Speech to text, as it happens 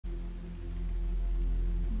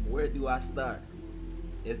where do I start?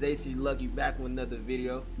 It's AcLucky back with another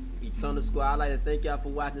video. Eternal Squad, I'd like to thank y'all for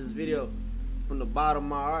watching this video from the bottom of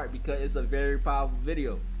my heart because it's a very powerful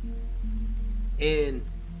video. And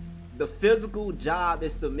the physical job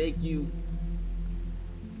is to make you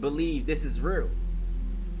believe this is real.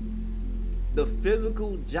 The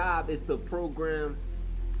physical job is to program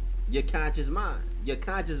your conscious mind. Your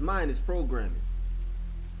conscious mind is programming.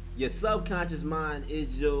 Your subconscious mind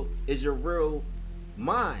is your real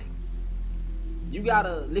mind. You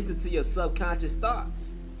gotta listen to your subconscious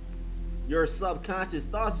thoughts. Your subconscious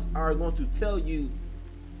thoughts are going to tell you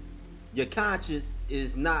your conscious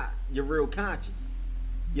is not your real conscious.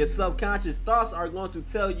 Your subconscious thoughts are going to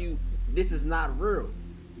tell you this is not real.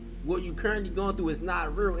 What you currently going through is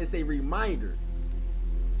not real. It's a reminder.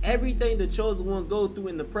 Everything the chosen one go through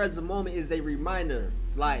in the present moment is a reminder.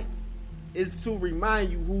 Like, it's to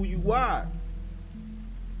remind you who you are.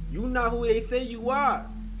 You're not who they say you are.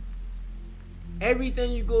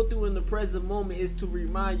 Everything you go through in the present moment is to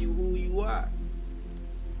remind you who you are.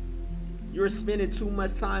 You're spending too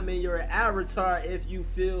much time in your avatar if you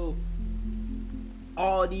feel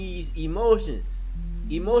all these emotions.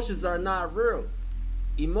 Emotions are not real.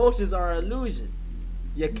 Emotions are illusion.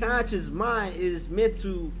 Your conscious mind is meant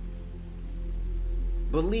to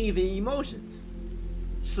believe in emotions.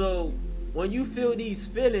 So when you feel these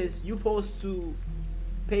feelings, you're supposed to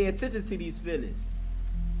pay attention to these feelings.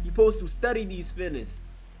 You're supposed to study these feelings.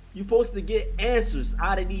 You're supposed to get answers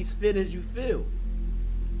out of these feelings you feel.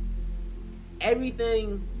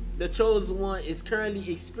 Everything the chosen one is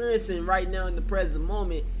currently experiencing right now in the present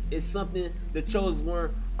moment is something the chosen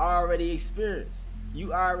one already experienced.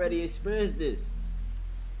 You already experienced this.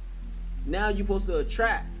 Now you're supposed to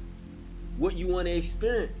attract what you want to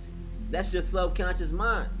experience. That's your subconscious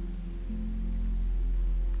mind.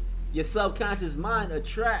 Your subconscious mind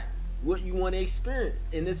attract what you want to experience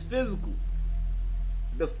in this physical.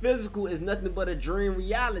 The physical is nothing but a dream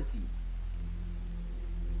reality.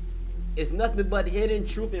 It's nothing but hidden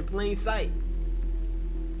truth in plain sight.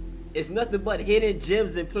 It's nothing but hidden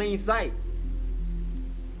gems in plain sight.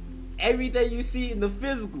 Everything you see in the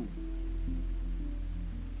physical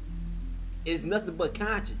is nothing but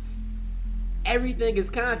conscious. Everything is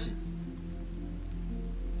conscious.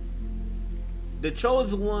 The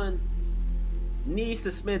chosen one needs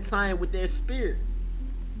to spend time with their spirit.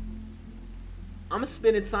 I'm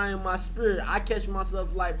spending time with my spirit. I catch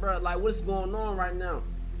myself like, bro, like what's going on right now?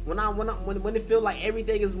 When it feel like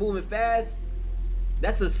everything is moving fast,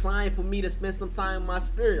 that's a sign for me to spend some time with my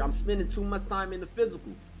spirit. I'm spending too much time in the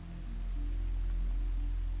physical.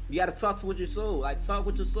 You gotta talk with your soul. Like, talk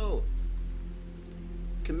with your soul.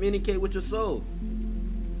 Communicate with your soul.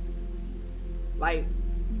 Like,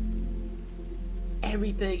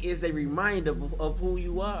 everything is a reminder of who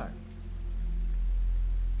you are.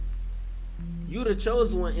 You the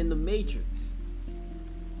chosen one in the matrix.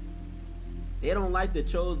 They don't like the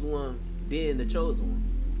chosen one being the chosen one.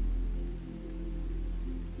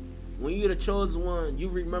 When you're the chosen one, you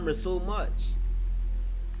remember so much.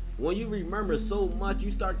 When you remember so much,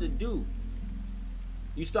 you start to do.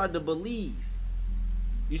 You start to believe.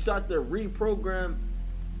 You start to reprogram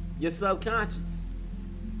your subconscious.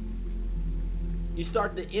 You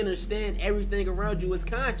start to understand everything around you is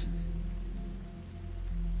conscious.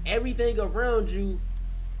 Everything around you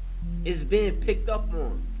is being picked up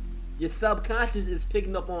on. Your subconscious is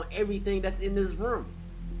picking up on everything that's in this room.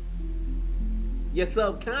 Your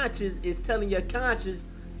subconscious is telling your conscious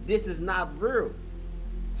this is not real.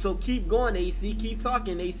 So keep going, AC. Keep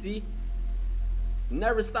talking, AC.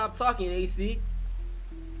 Never stop talking, AC.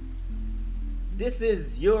 This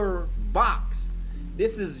is your box.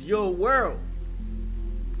 This is your world.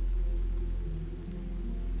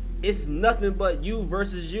 It's nothing but you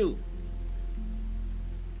versus you.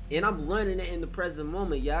 And I'm learning that in the present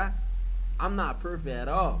moment, y'all. I'm not perfect at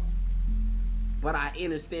all. But I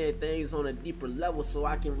understand things on a deeper level so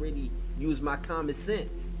I can really use my common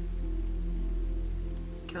sense.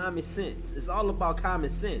 Common sense. It's all about common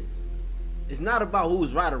sense. It's not about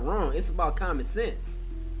who's right or wrong. It's about common sense.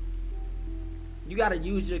 You gotta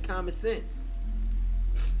use your common sense.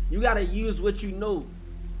 You gotta use what you know.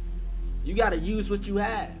 You gotta use what you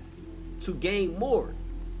have to gain more.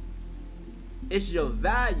 It's your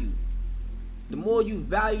value. The more you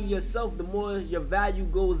value yourself, the more your value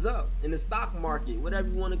goes up in the stock market, whatever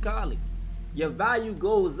you want to call it. Your value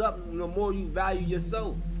goes up the more you value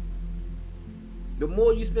yourself. The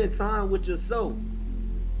more you spend time with yourself,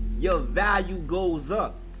 your value goes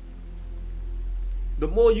up. The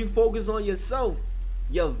more you focus on yourself,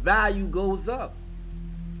 your value goes up.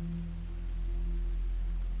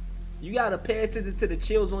 You gotta pay attention to the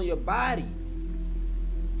chills on your body.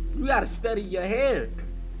 You gotta study your hair,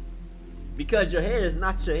 because your hair is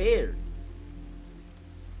not your hair.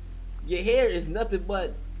 Your hair is nothing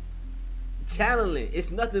but channeling.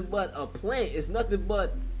 It's nothing but a plant. It's nothing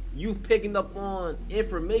but you picking up on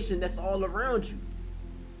information that's all around you.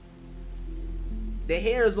 The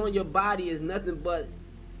hairs on your body is nothing but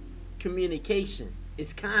communication.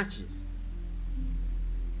 It's conscious.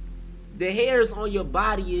 The hairs on your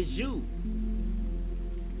body is you.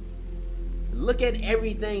 Look at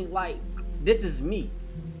everything like this is me.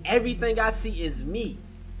 Everything I see is me.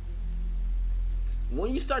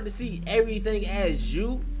 When you start to see everything as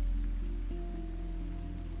you,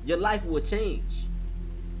 your life will change.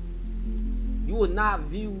 You will not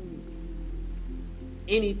view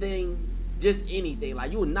anything, just anything.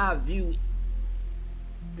 Like, you will not view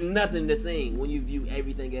nothing the same when you view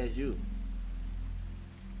everything as you.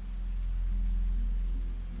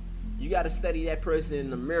 You gotta study that person in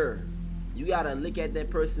the mirror. You gotta look at that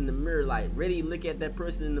person in the mirror. Like, really look at that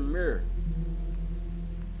person in the mirror.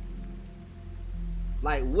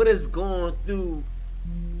 Like, what is going through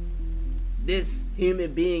this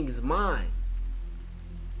human being's mind?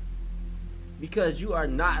 Because you are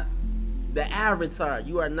not the avatar.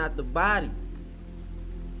 You are not the body.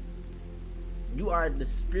 You are the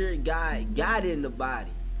spirit guide guiding the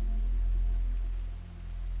body.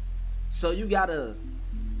 So you gotta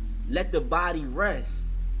let the body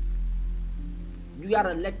rest. You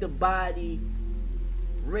gotta let the body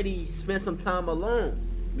really spend some time alone,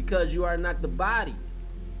 because you are not the body.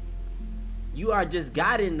 You are just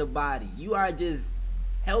guiding the body. You are just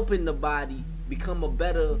helping the body become a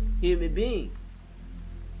better human being.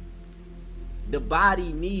 The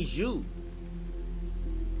body needs you.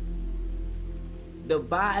 The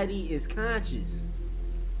body is conscious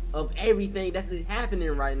of everything that's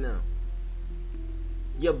happening right now.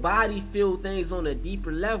 Your body feels things on a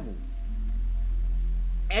deeper level.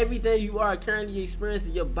 Everything you are currently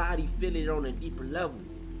experiencing, your body feel it on a deeper level.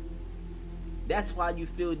 That's why you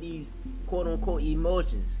feel these quote-unquote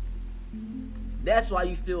emotions. That's why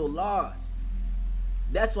you feel lost.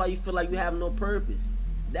 That's why you feel like you have no purpose.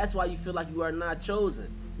 That's why you feel like you are not chosen,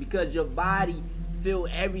 because your body feel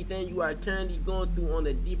everything you are currently going through on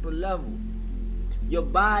a deeper level. Your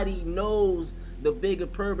body knows the bigger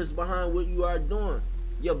purpose behind what you are doing.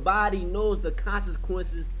 Your body knows the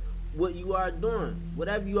consequences what you are doing.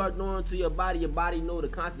 Whatever you are doing to your body knows the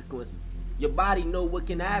consequences. Your body know what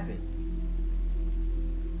can happen.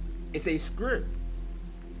 It's a script.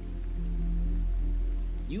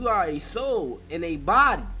 You are a soul in a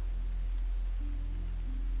body.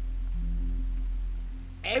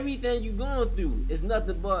 Everything you're going through is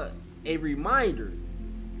nothing but a reminder.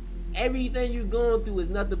 Everything you're going through is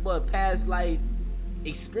nothing but past life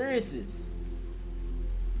experiences.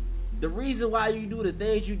 The reason why you do the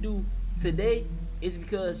things you do today is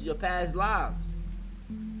because your past lives.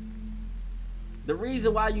 The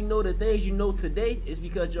reason why you know the things you know today is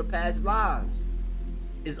because your past lives.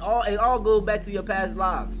 It all goes back to your past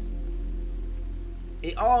lives.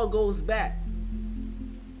 It all goes back.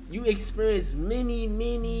 You experience many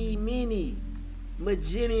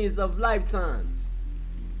majillions of lifetimes.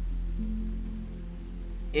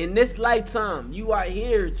 In this lifetime, you are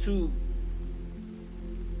here to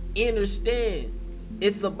understand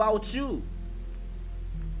it's about you.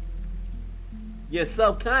 Your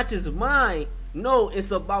subconscious mind know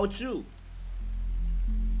it's about you.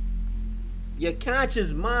 Your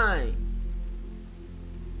conscious mind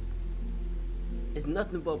is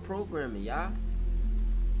nothing but programming, y'all.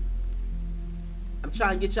 I'm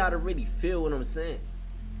trying to get y'all to really feel what I'm saying.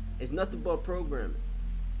 It's nothing but programming.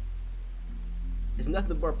 It's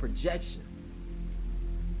nothing but projection.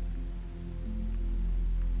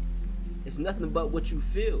 It's nothing but what you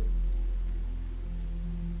feel.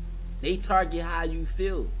 They target how you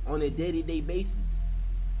feel on a day-to-day basis.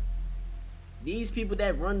 These people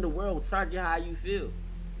that run the world target how you feel.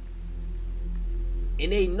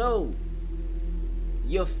 And they know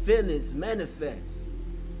your feelings manifest.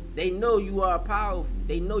 They know you are powerful.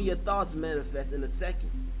 They know your thoughts manifest in a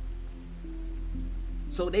second.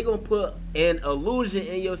 So they gonna put an illusion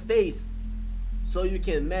in your face so you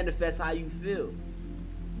can manifest how you feel.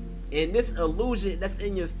 And this illusion that's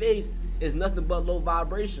in your face is nothing but low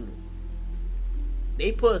vibrational.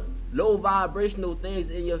 They put low vibrational things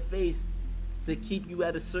in your face to keep you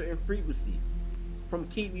at a certain frequency, from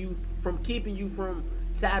keeping you from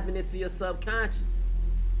tapping into your subconscious.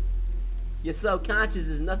 Your subconscious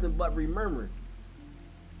is nothing but remembering.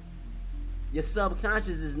 Your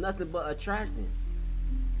subconscious is nothing but attracting.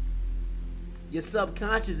 Your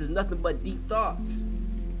subconscious is nothing but deep thoughts.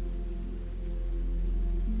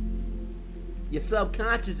 Your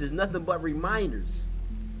subconscious is nothing but reminders.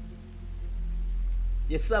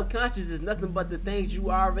 Your subconscious is nothing but the things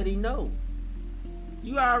you already know.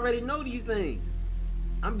 You already know these things.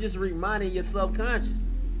 I'm just reminding your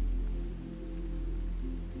subconscious.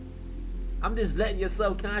 I'm just letting your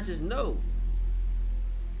subconscious know.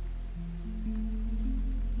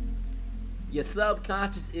 Your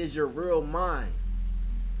subconscious is your real mind.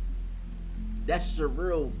 That's your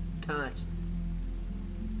real conscious.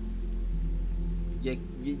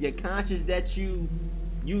 Your conscious that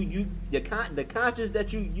the conscious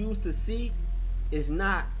that you use to see is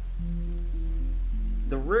not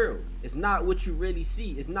the real. It's not what you really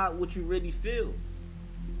see. It's not what you really feel.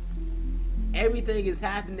 Everything is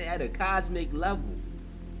happening at a cosmic level.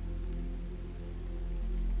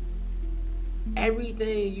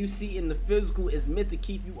 Everything you see in the physical is meant to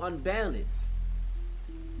keep you unbalanced.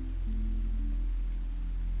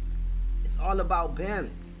 It's all about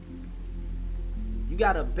balance. You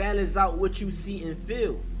gotta balance out what you see and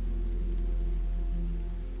feel.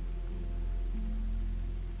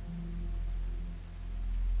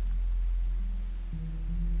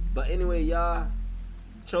 But anyway, y'all,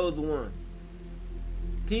 chosen one.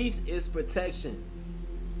 Peace is protection.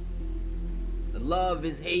 Love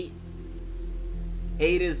is hate.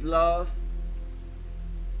 Hate is love.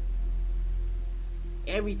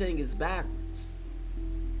 Everything is backwards.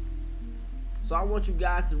 So I want you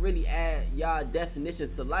guys to really add y'all definition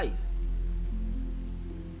to life.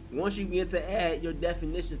 Once you begin to add your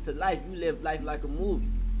definition to life, you live life like a movie.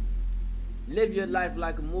 Live your life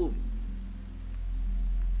like a movie.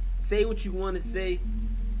 Say what you want to say.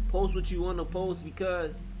 Post what you want to post,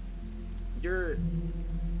 because you're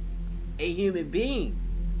a human being.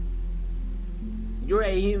 You're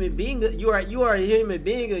a human being. You are a human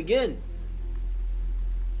being again.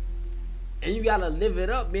 And you gotta live it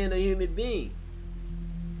up being a human being.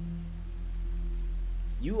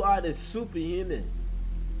 You are the superhuman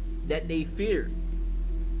that they fear.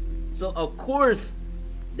 So of course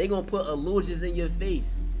they gonna put illusions in your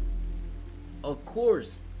face. Of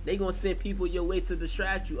course they gonna send people your way to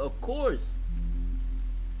distract you. Of course.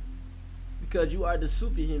 Because you are the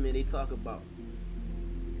superhuman they talk about.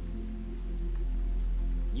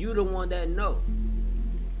 You the one that know.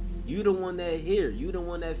 You the one that hear. You the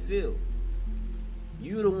one that feel.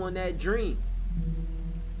 You the one that dream.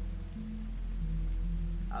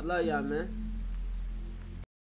 I love y'all, man.